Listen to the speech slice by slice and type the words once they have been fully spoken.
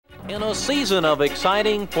In a season of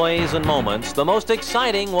exciting plays and moments, the most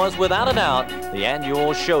exciting was without a doubt the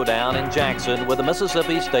annual showdown in Jackson with the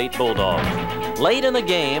Mississippi State Bulldogs. Late in the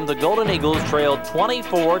game, the Golden Eagles trailed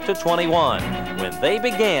 24-21 when they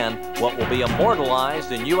began what will be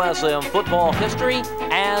immortalized in USM football history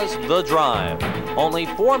as The Drive. Only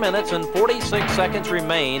 4 minutes and 46 seconds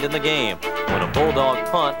remained in the game when a Bulldog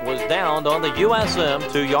punt was downed on the USM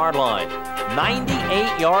 2-yard line.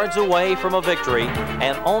 98 yards away from a victory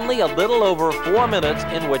and only a little over 4 minutes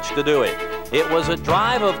in which to do it. It was a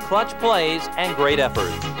drive of clutch plays and great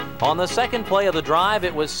effort. On the second play of the drive,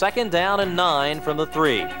 it was 2nd down and 9 from the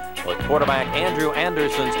 3. But quarterback Andrew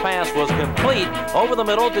Anderson's pass was complete over the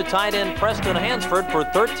middle to tight end Preston Hansford for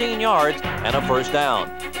 13 yards and a first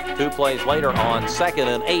down. 2 plays later, on 2nd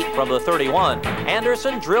and 8 from the 31,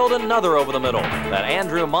 Anderson drilled another over the middle that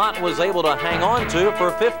Andrew Mott was able to hang on to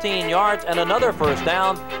for 15 yards and another first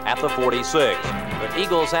down at the 46. The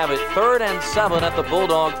Eagles have it 3rd and 7 at the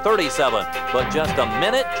Bulldog 37, but just a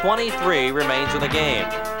minute 23 remains in the game.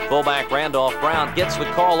 Fullback Randolph Brown gets the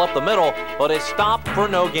call up the middle, but is stopped for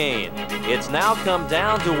no gain. It's now come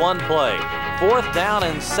down to one play. 4th down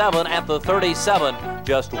and 7 at the 37,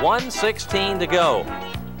 just 1:16 to go.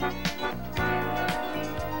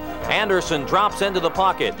 Anderson drops into the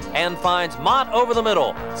pocket and finds Mott over the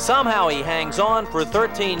middle. Somehow he hangs on for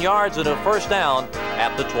 13 yards and a first down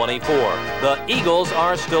at the 24. The Eagles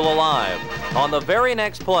are still alive. On the very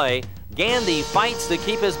next play, Gandy fights to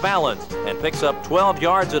keep his balance and picks up 12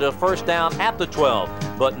 yards at a first down at the 12.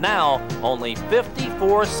 But now only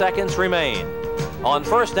 54 seconds remain. On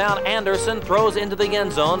first down, Anderson throws into the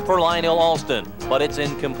end zone for Lionel Alston, but it's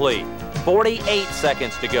incomplete. 48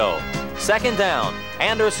 seconds to go. 2nd down,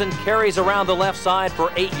 Anderson carries around the left side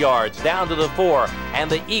for 8 yards down to the 4,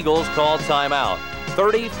 and the Eagles call timeout.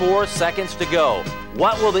 34 seconds to go.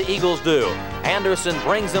 What will the Eagles do? Anderson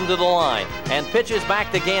brings them to the line and pitches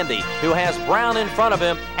back to Gandy, who has Brown in front of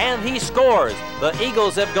him, and he scores. The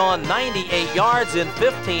Eagles have gone 98 yards in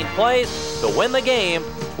 15 plays to win the game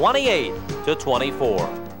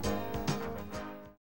 28-24.